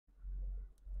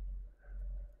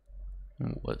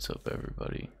What's up,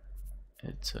 everybody?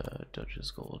 It's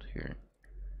Duchess Gold here,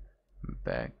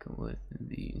 back with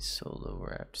the solo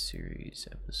Raft series,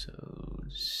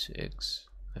 episode 6.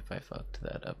 If I fucked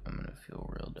that up, I'm gonna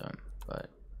feel real dumb,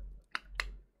 but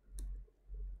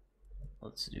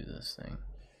let's do this thing.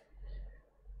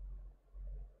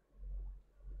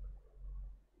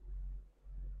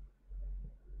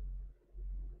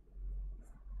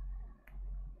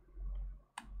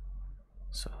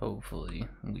 So hopefully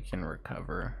we can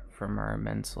recover from our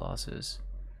immense losses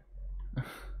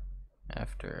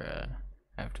after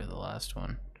the last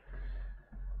one.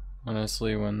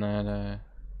 Honestly, when I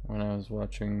was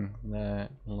watching that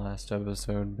last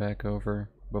episode back over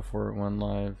before it went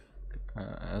live,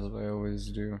 as I always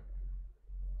do,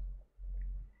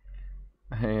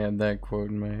 I had that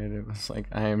quote in my head. It was like,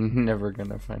 I am never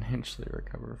gonna financially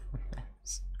recover from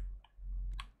this.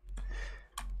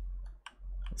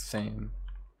 Same,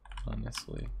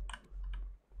 honestly.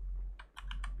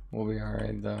 We'll be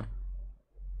alright though.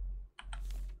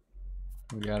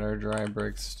 We got our dry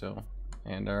bricks still,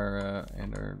 and our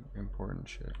important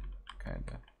shit,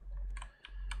 kinda.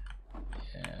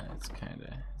 Yeah, it's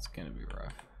gonna be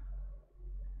rough.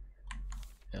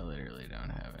 I literally don't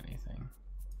have anything.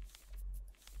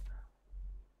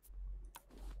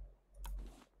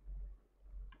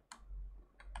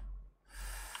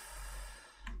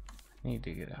 I need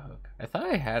to get a hook. I thought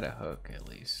I had a hook at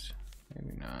least.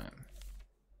 Maybe not.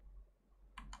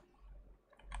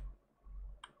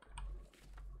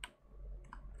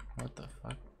 What the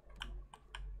fuck?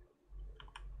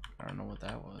 I don't know what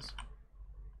that was.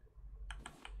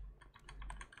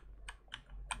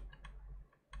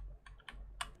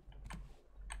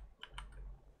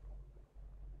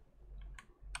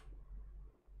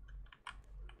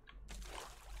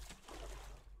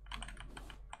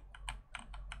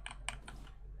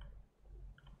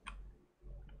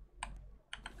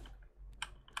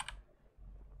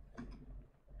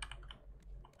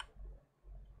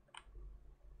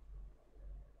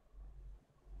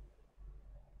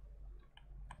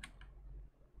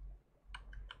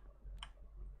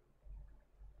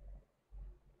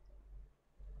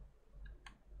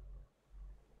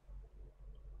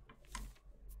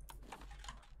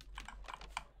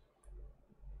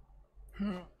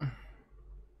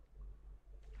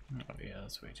 Oh yeah,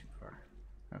 that's way too far.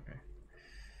 Okay.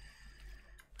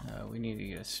 We need to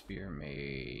get a spear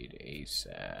made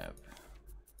ASAP.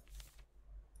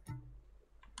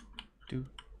 Do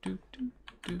do do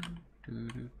do do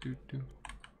do do do.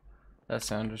 That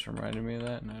sound just reminded me of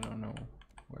that, and I don't know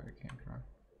where it came from.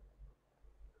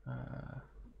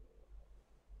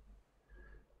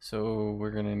 So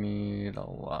we're gonna need a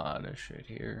lot of shit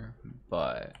here,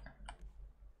 but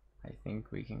I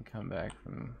think we can come back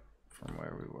from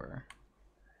where we were.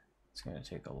 It's gonna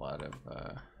take a lot of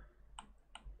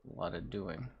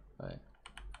doing, but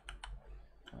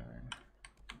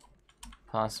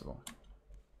possible.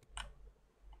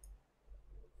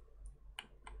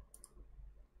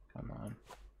 Come on,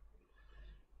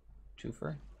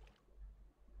 twofer.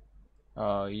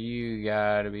 Oh, you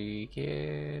gotta be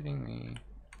kidding me.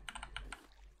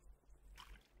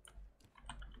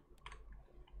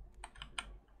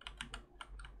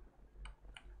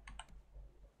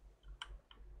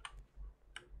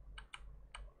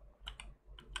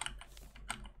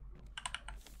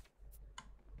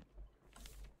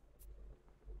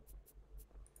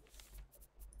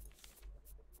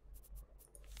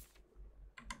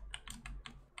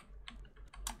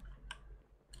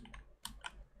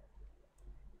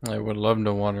 I would love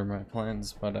to water my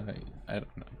plants, but I don't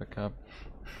have a cup.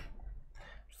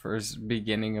 First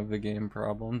beginning of the game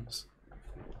problems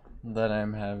that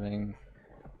I'm having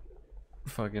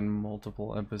fucking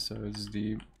multiple episodes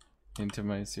deep into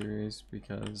my series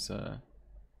because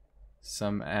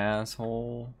some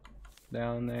asshole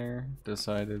down there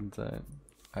decided that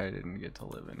I didn't get to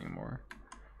live anymore.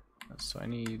 So I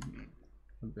need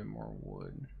a bit more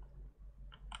wood.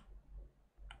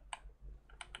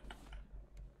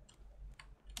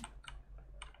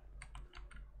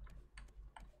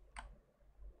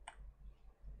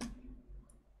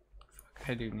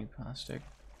 I do need plastic.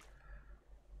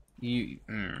 I'm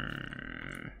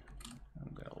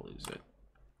gonna lose it.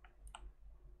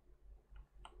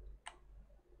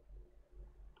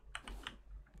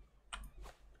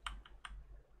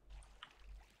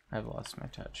 I've lost my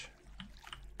touch.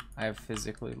 I have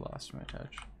physically lost my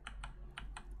touch.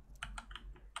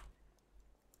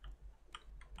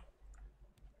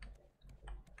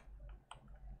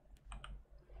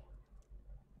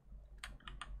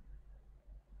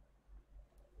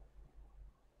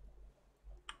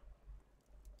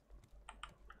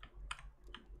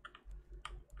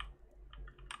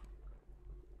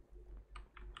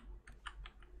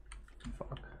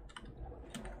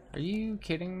 you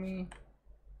kidding me?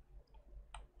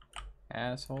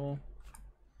 Asshole.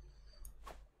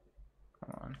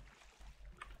 Come on.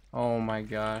 Oh my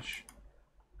gosh.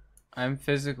 I'm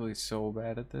physically so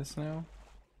bad at this now.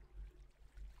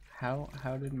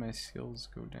 How did my skills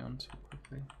go down so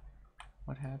quickly?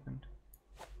 What happened?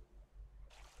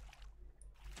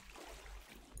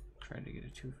 Tried to get a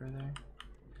twofer there.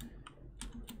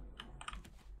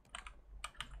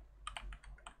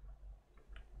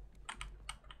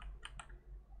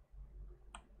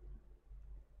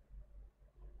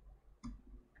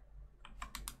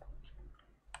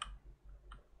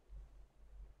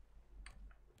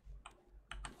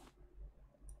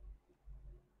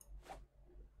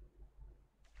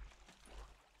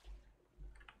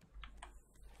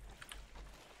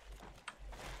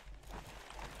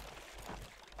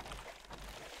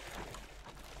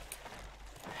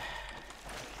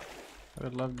 I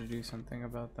would love to do something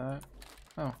about that.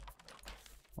 Oh,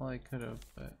 well I could have,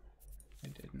 but I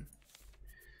didn't.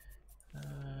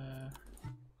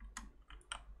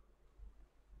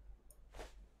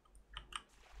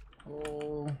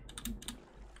 Oh,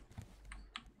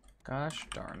 gosh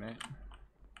darn it.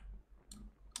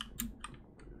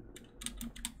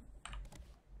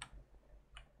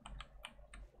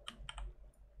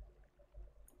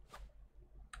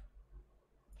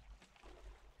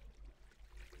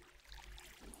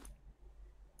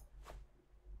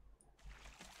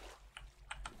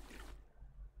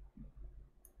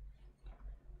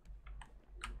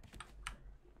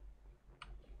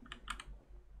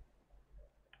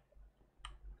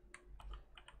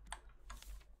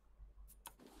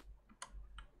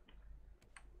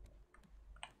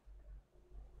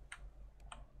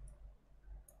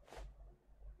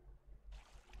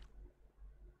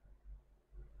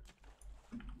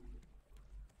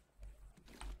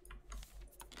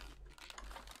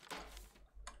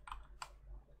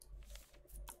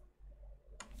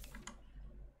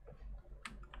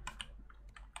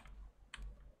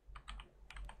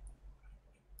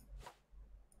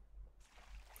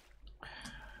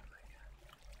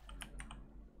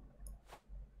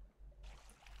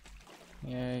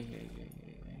 Yeah.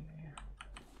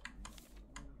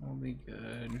 We'll be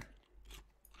good.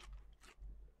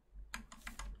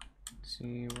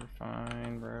 See, we're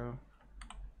fine, bro.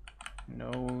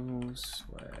 No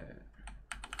sweat.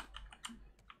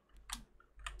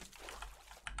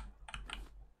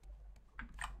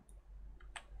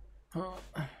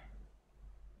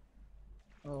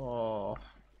 Oh.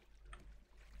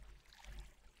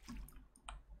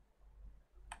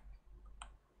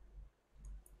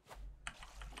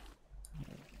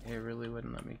 It really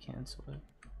wouldn't let me cancel it.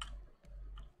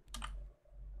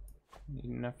 Need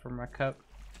enough for my cup.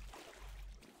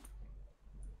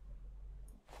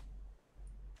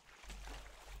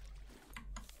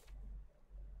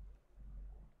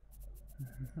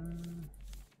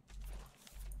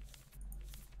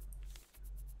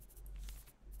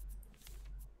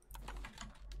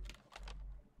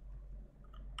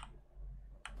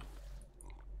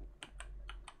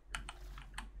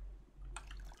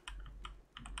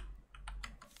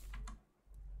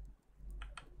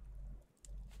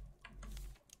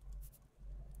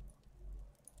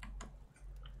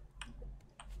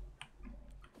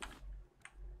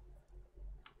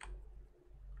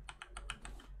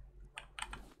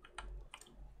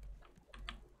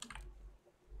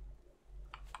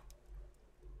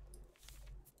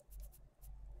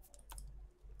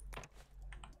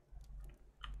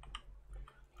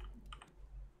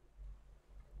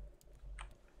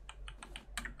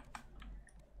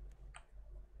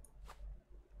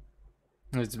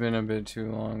 It's been a bit too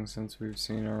long since we've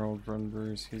seen our old friend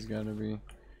Bruce. He's got to be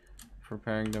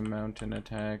preparing to mount an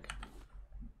attack.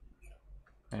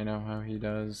 I know how he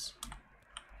does.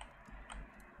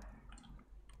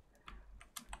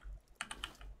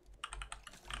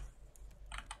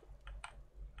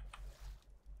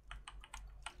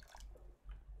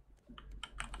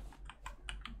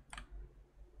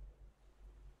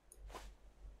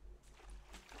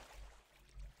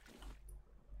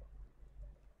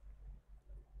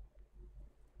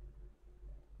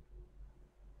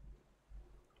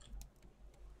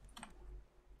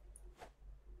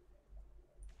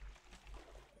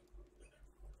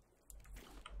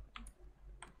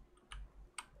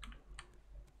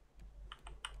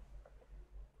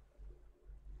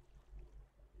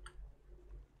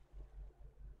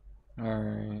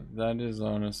 Alright, that is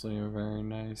honestly a very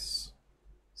nice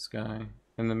sky.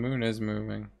 And the moon is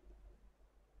moving.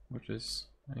 Which is,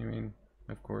 I mean,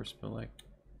 of course, but like,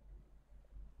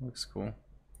 looks cool.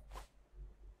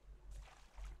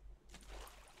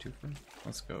 Twofer.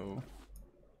 Let's go.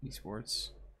 Esports.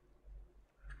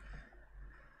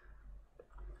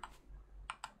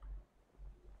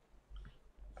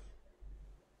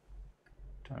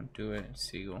 Don't do it,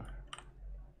 seagull.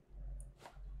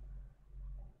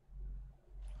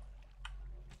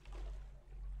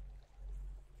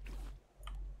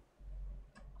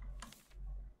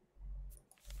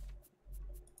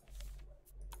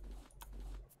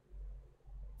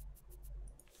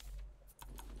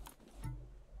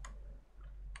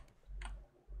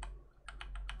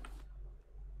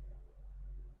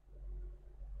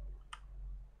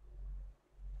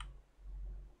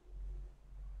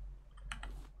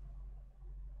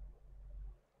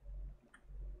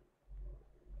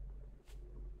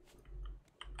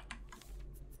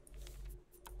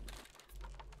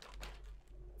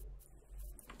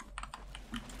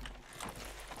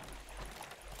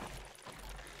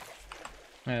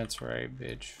 That's right,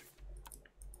 bitch.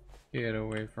 Get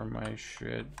away from my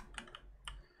shit.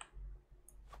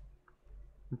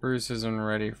 Bruce isn't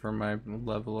ready for my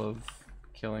level of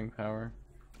killing power.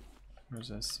 Where's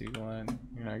that seagull at?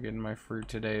 You're not getting my fruit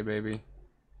today, baby.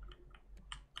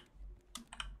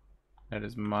 That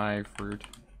is my fruit.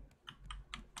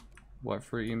 What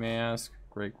fruit, you may ask?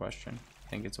 Great question. I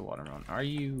think it's a watermelon. Are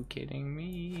you kidding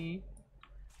me?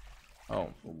 Oh,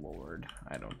 Lord.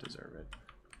 I don't deserve it.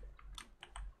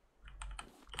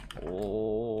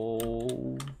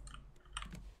 Oh,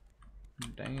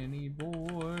 Danny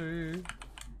boy,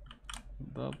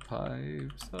 the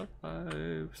pipes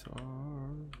are...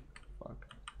 Fuck.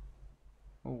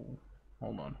 Oh,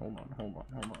 hold on.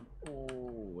 Oh,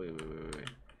 wait.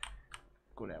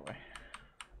 Go that way.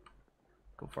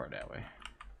 Go far that way.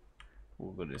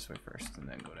 We'll go this way first and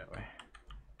then go that way.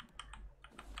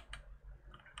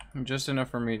 Just enough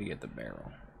for me to get the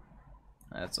barrel.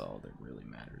 That's all that really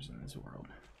matters in this world.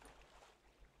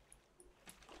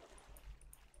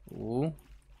 Ooh.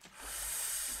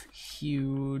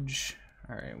 Huge.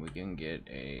 Alright, we can get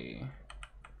a...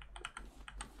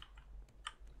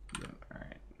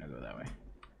 Alright, now go that way.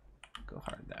 Go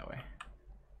hard that way.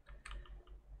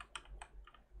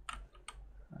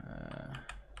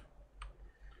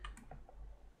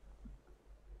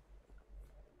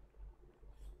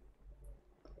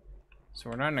 So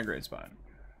we're not in a great spot. I'm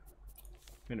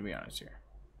gonna be honest here.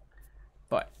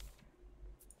 But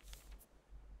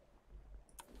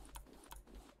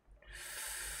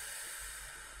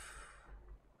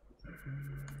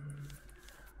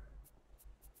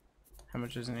how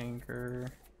much is an anchor?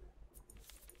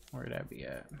 Where'd that be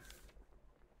at?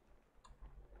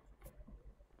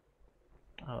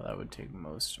 Oh, that would take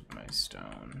most of my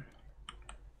stone.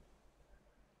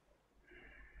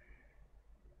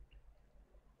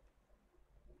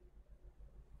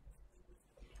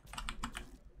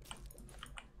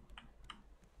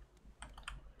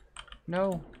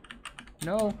 No.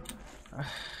 No.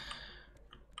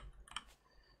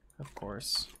 Of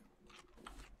course.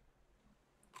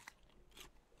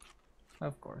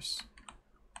 Of course.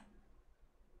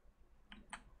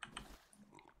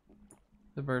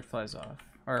 The bird flies off.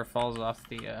 Or falls off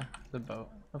the boat,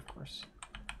 of course.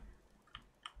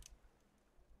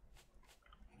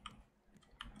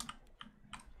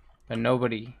 But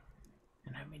nobody,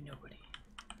 and I mean nobody,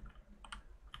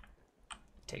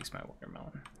 takes my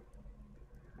watermelon.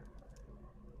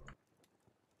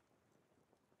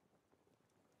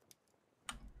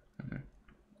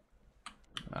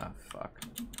 Ah, fuck.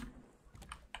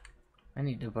 I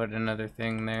need to put another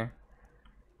thing there.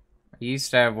 I used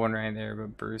to have one right there,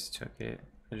 but Bruce took it.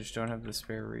 I just don't have the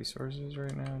spare resources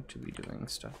right now to be doing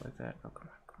stuff like that. Oh, come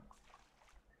on.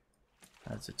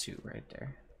 That's a 2 right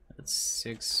there. That's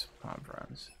 6 palm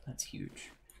fronds. That's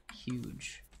huge.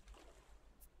 Huge.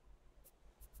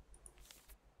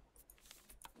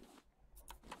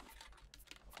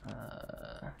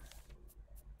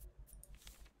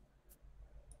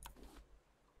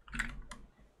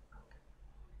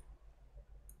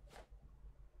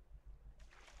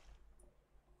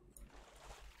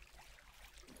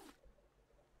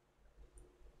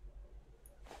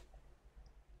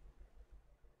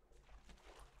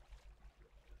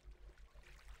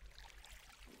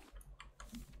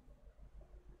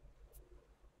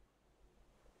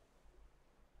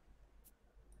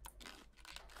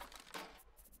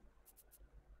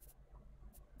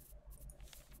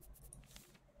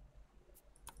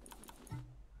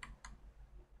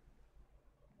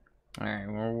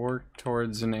 Alright, we'll work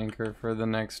towards an anchor for the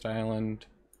next island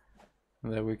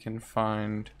that we can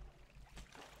find.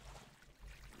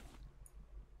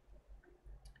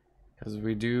 Because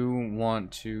we do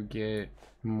want to get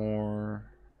more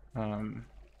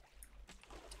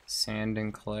sand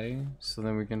and clay, so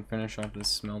then we can finish off this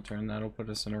smelter, and that'll put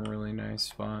us in a really nice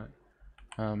spot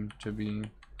to be,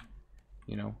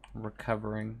 you know,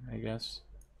 recovering, I guess,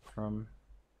 from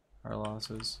our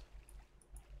losses.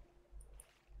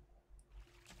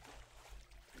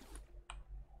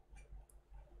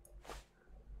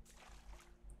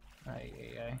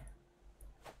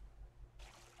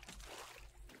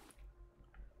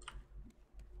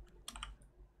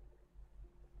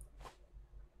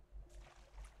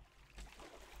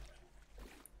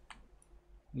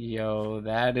 Yo,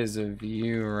 that is a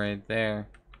view right there.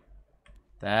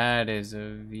 That is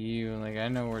a view. Like, I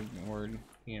know we're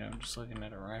you know, just looking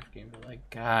at a raft game, but like,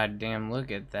 god damn, look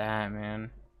at that,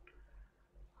 man.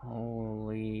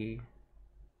 Holy.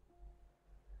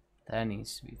 That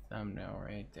needs to be thumbnail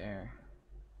right there.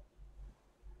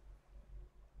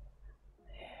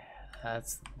 Yeah,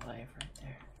 that's the life right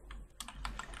there.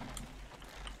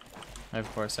 Of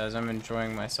course, as I'm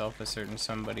enjoying myself, a certain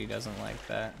somebody doesn't like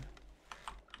that.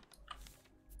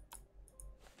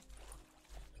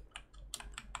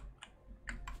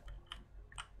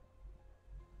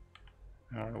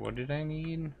 Alright, what did I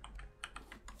need?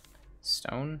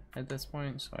 Stone at this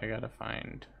point, so I gotta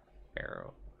find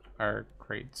barrel or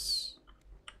crates.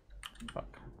 Fuck.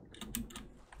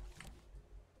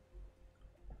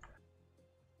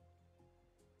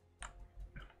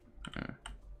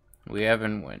 We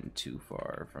haven't went too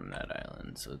far from that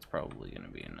island, so it's probably gonna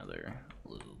be another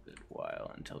little bit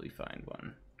while until we find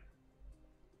one.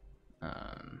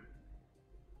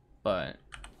 But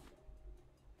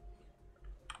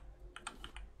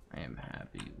I am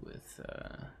happy with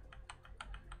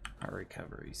our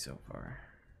recovery so far,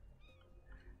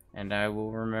 and I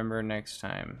will remember next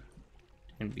time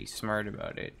and be smart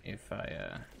about it if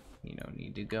I you know,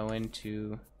 need to go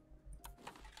into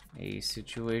a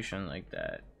situation like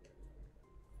that.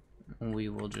 We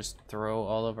will just throw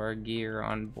all of our gear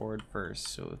on board first,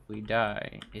 so if we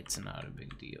die, it's not a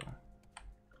big deal.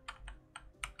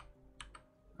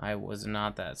 I was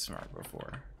not that smart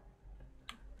before.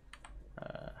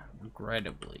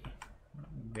 Regrettably.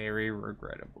 Very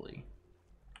regrettably.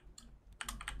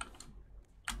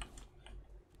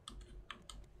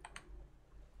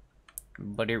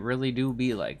 But it really do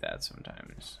be like that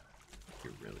sometimes.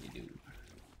 It really do.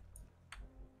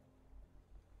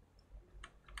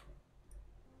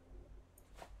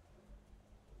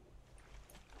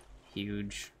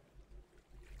 Huge.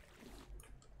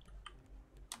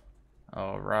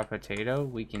 Oh, raw potato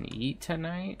we can eat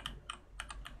tonight?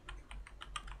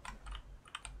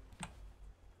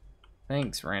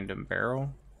 Thanks, random barrel.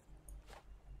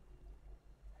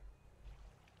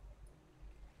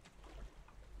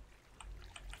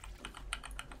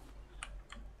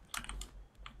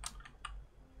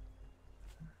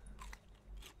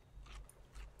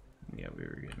 Yeah, we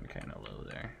were getting kind of low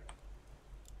there.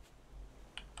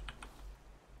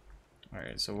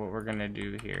 Alright, so what we're gonna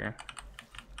do here,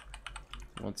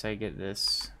 once I get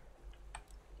this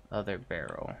other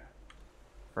barrel,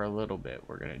 for a little bit,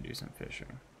 we're gonna do some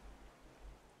fishing.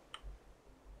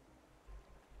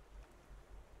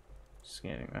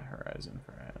 Scanning the horizon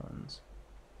for islands.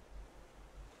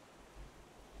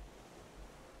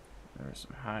 There are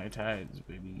some high tides,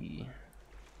 baby.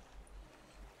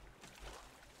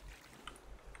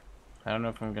 I don't know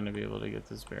if I'm gonna be able to get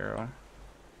this barrel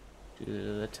due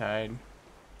to the tide.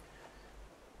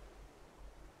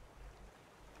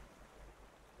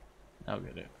 I'll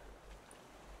get it.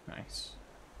 Nice.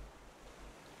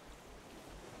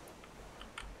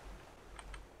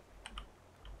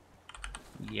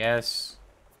 Yes.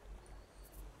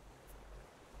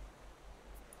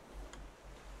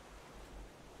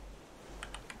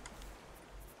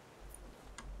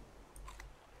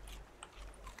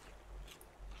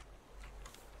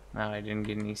 Oh, I didn't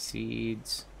get any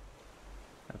seeds.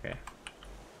 Okay.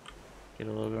 Get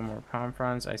a little bit more palm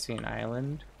fronds. I see an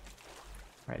island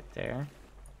right there.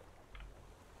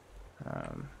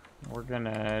 We're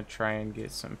gonna try and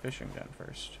get some fishing done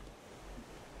first.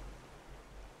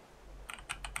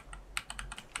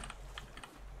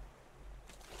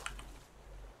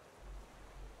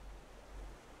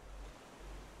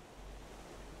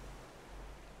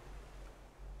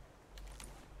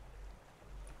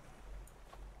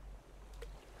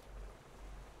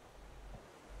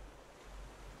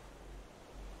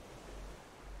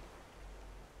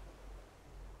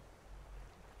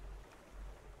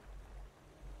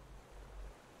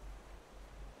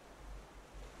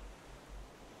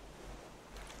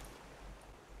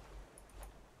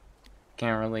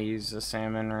 Can't really use the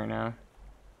salmon right now.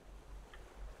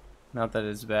 Not that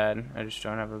it's bad, I just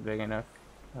don't have a big enough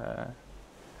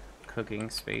cooking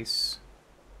space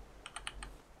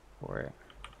for it.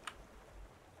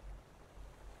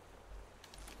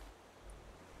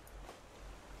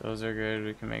 Those are good,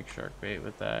 we can make shark bait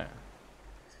with that.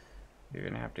 You're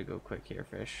gonna have to go quick here,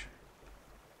 fish.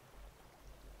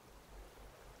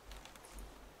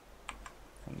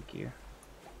 Thank you.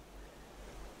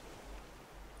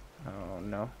 Oh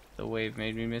no, the wave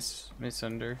made me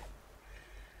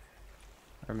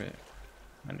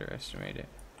underestimate it.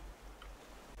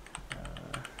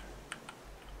 I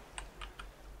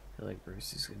feel like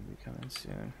Bruce is gonna be coming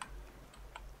soon.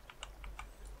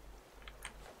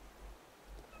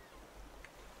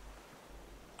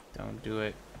 Don't do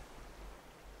it.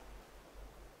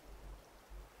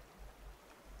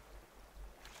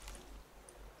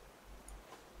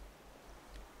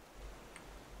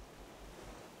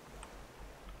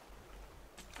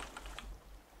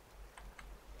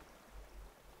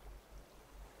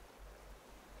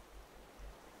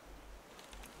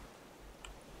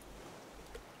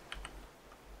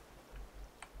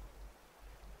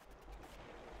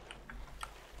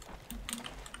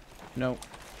 Nope.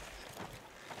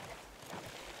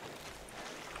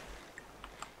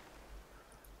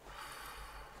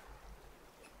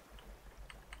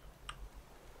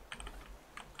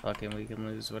 Fucking, we can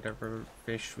lose whatever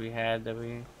fish we had that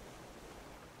we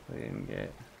didn't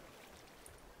get.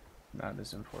 Not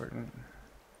as important.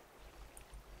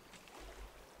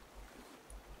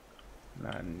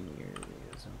 Not nearly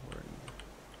as important.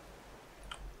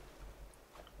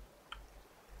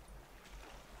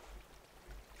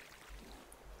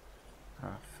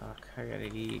 Oh fuck, I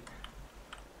gotta eat.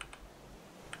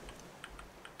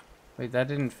 Wait, that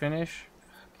didn't finish?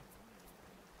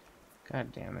 Fuck.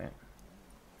 God damn it.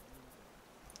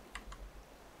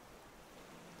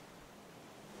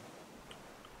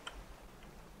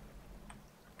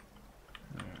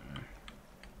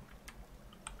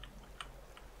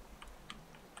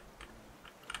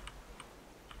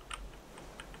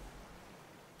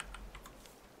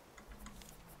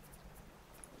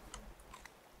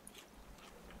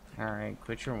 Alright,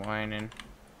 quit your whining.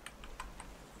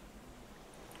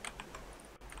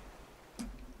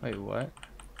 Wait, what?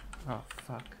 Oh,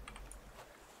 fuck.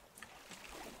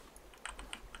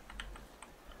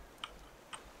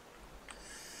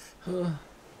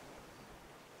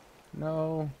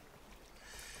 No.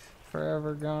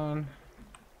 Forever gone.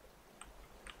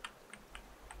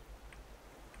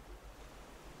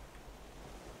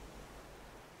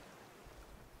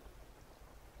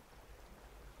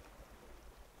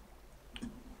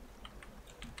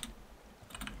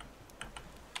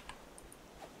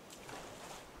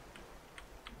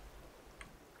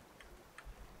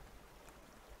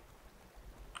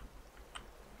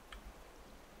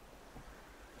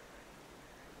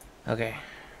 Okay.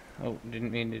 Oh,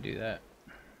 didn't mean to do that.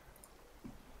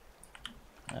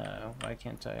 Why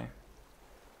can't I?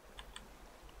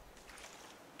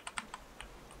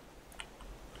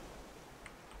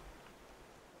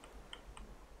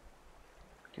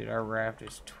 Dude, our raft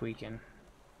is tweaking.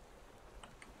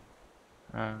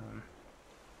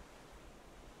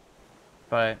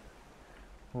 But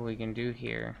what we can do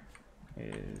here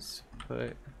is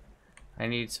put... I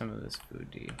need some of this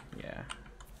food, yeah.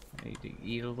 I need to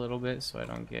eat a little bit so I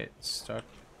don't get stuck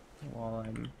while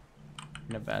I'm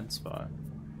in a bad spot.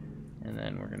 And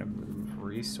then we're gonna move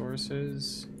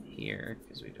resources here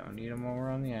because we don't need them while we're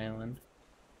on the island.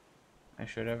 I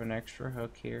should have an extra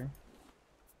hook here.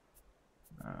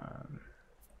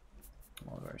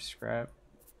 All of our scrap.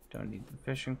 Don't need the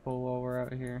fishing pole while we're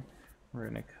out here. We're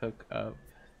gonna cook up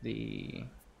the...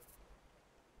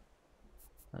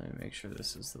 Let me make sure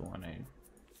this is the one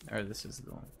this is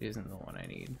the one, isn't the one I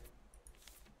need.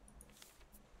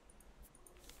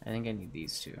 I think I need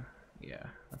these two. Yeah,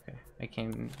 okay. I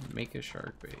can make a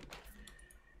shark bait.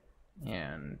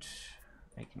 And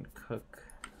I can cook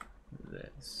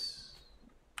this.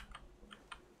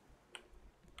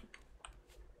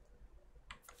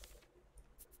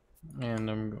 And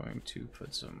I'm going to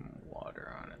put some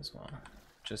water on as well.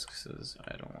 Just because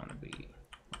I don't want to be...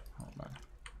 Hold on.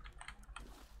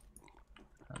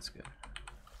 That's good.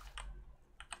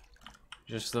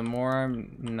 Just the more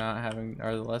I'm not having,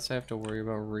 or the less I have to worry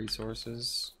about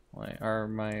resources, like, or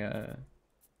my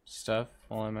stuff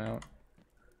while I'm out,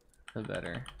 the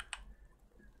better.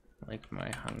 Like my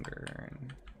hunger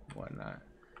and whatnot.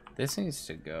 This needs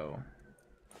to go.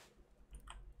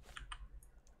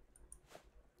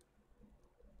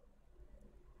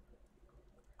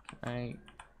 I...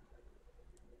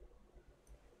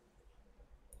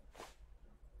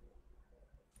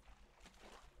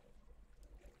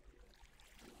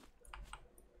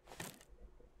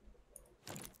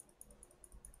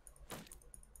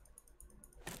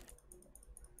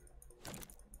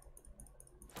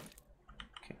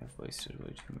 I've wasted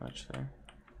way too much there.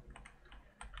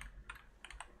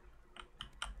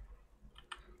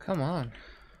 Come on.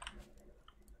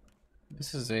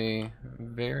 This is a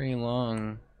very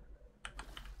long...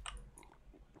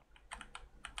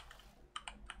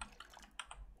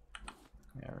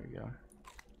 There we go.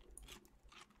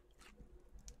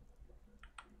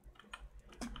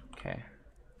 Okay.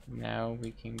 Now we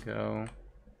can go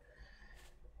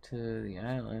to the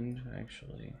island,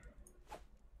 actually.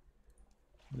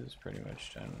 This is pretty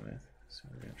much done with, so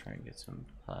we're gonna try and get some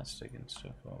plastic and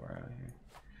stuff while we're out here.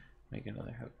 make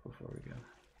another hook before we go.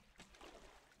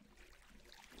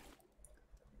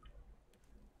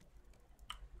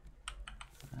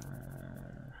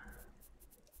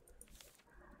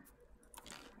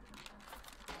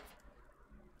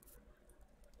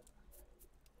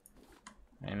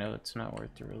 I know it's not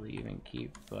worth to really even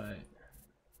keep, but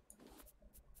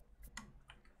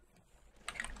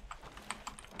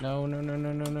no, no, no,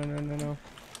 no, no, no, no, no, no.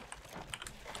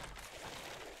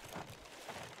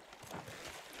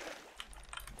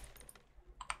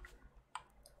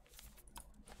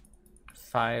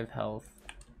 Five health.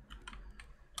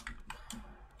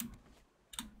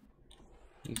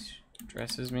 He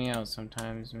stresses me out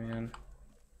sometimes, man.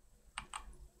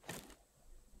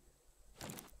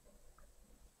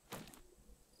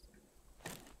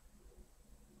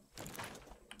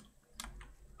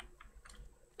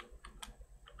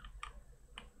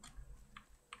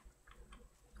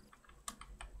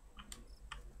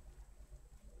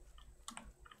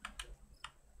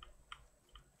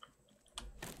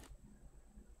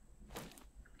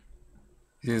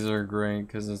 These are great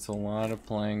because it's a lot of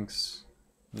planks,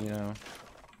 you know,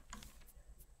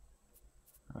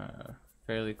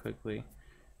 fairly quickly.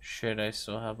 Shit, I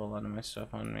still have a lot of my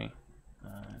stuff on me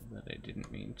that I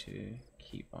didn't mean to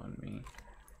keep on me.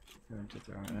 I meant to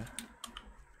throw in a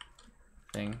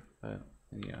thing, but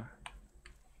yeah,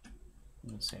 I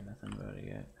won't say nothing about it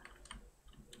yet.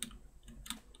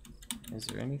 Is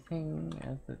there anything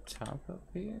at the top up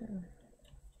here?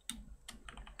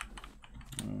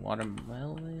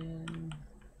 Watermelon.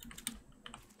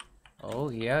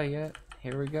 Oh yeah, yeah.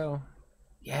 Here we go.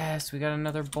 Yes, we got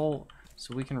another bolt,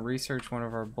 so we can research one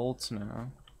of our bolts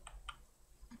now,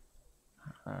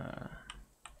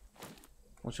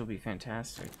 which will be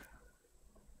fantastic.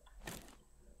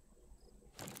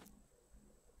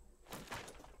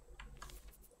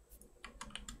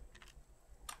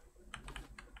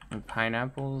 And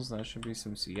pineapples. That should be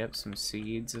some. Yep, some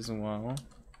seeds as well.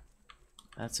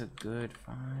 That's a good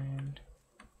find.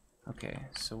 Okay,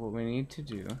 so what we need to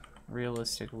do,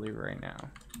 realistically right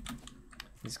now,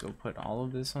 is go put all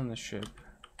of this on the ship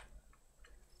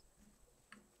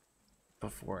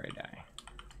before I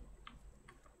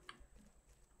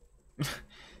die.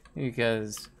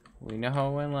 Because we know how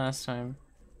it went last time,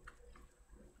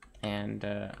 and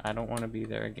I don't want to be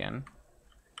there again.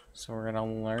 So we're gonna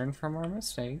learn from our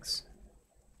mistakes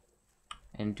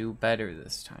and do better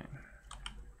this time.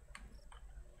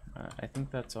 I think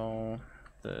that's all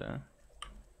the,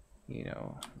 you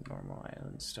know, normal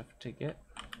island stuff to get.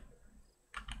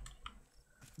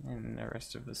 And the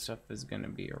rest of the stuff is going to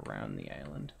be around the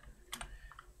island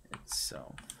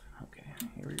itself. Okay,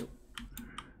 here we go.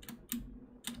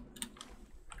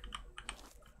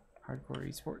 Hardcore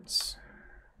esports.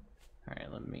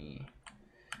 Alright, let me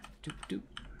doop doop.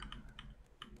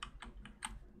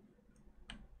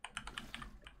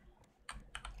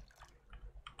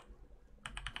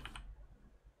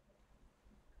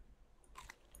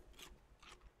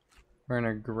 We're in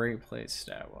a great place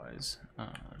stat-wise.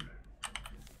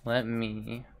 Let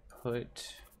me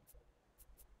put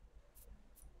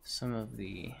some of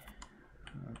the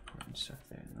important stuff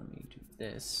there. Let me do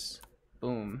this.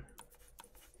 Boom.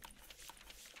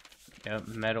 Yep,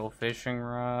 metal fishing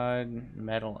rod,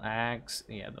 metal axe.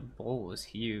 Yeah, the bowl was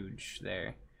huge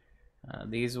there.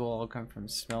 These will all come from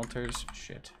smelters.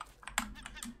 Shit.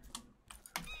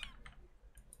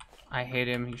 I hit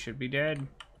him. He should be dead.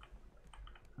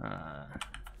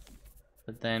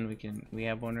 But then we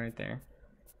have one right there.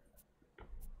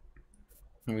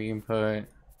 We can put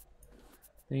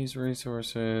these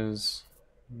resources,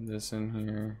 this in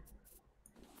here,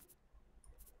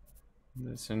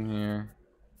 this in here.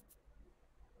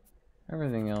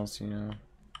 Everything else, you know,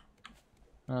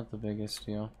 not the biggest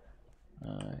deal.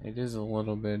 It is a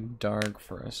little bit dark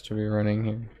for us to be running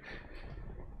here.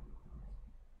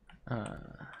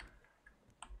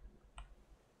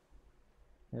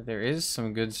 There is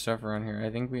some good stuff around here. I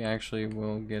think we actually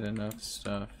will get enough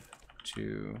stuff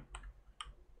to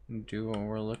do what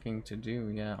we're looking to do.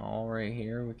 Yeah, all right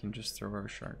here. We can just throw our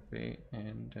shark bait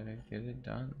and get it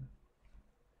done.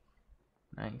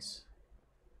 Nice.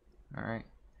 Alright.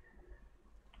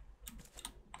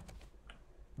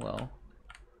 Well,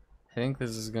 I think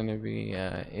this is going to be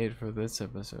it for this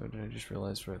episode. I just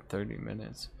realized we're at 30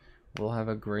 minutes. We'll have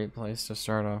a great place to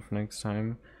start off next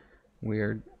time.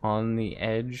 We're on the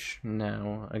edge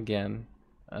now, again,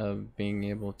 of being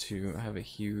able to have a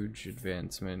huge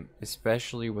advancement,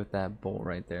 especially with that bolt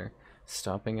right there.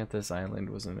 Stopping at this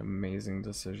island was an amazing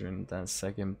decision. That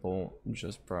second bolt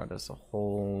just brought us a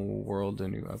whole world of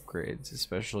new upgrades,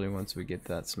 especially once we get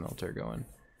that smelter going.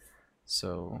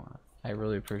 So, I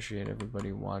really appreciate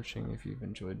everybody watching. If you've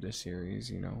enjoyed this series,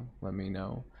 you know, let me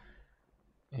know.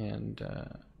 And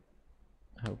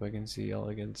I hope I can see y'all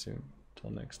again soon. Till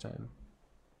next time.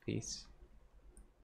 Peace.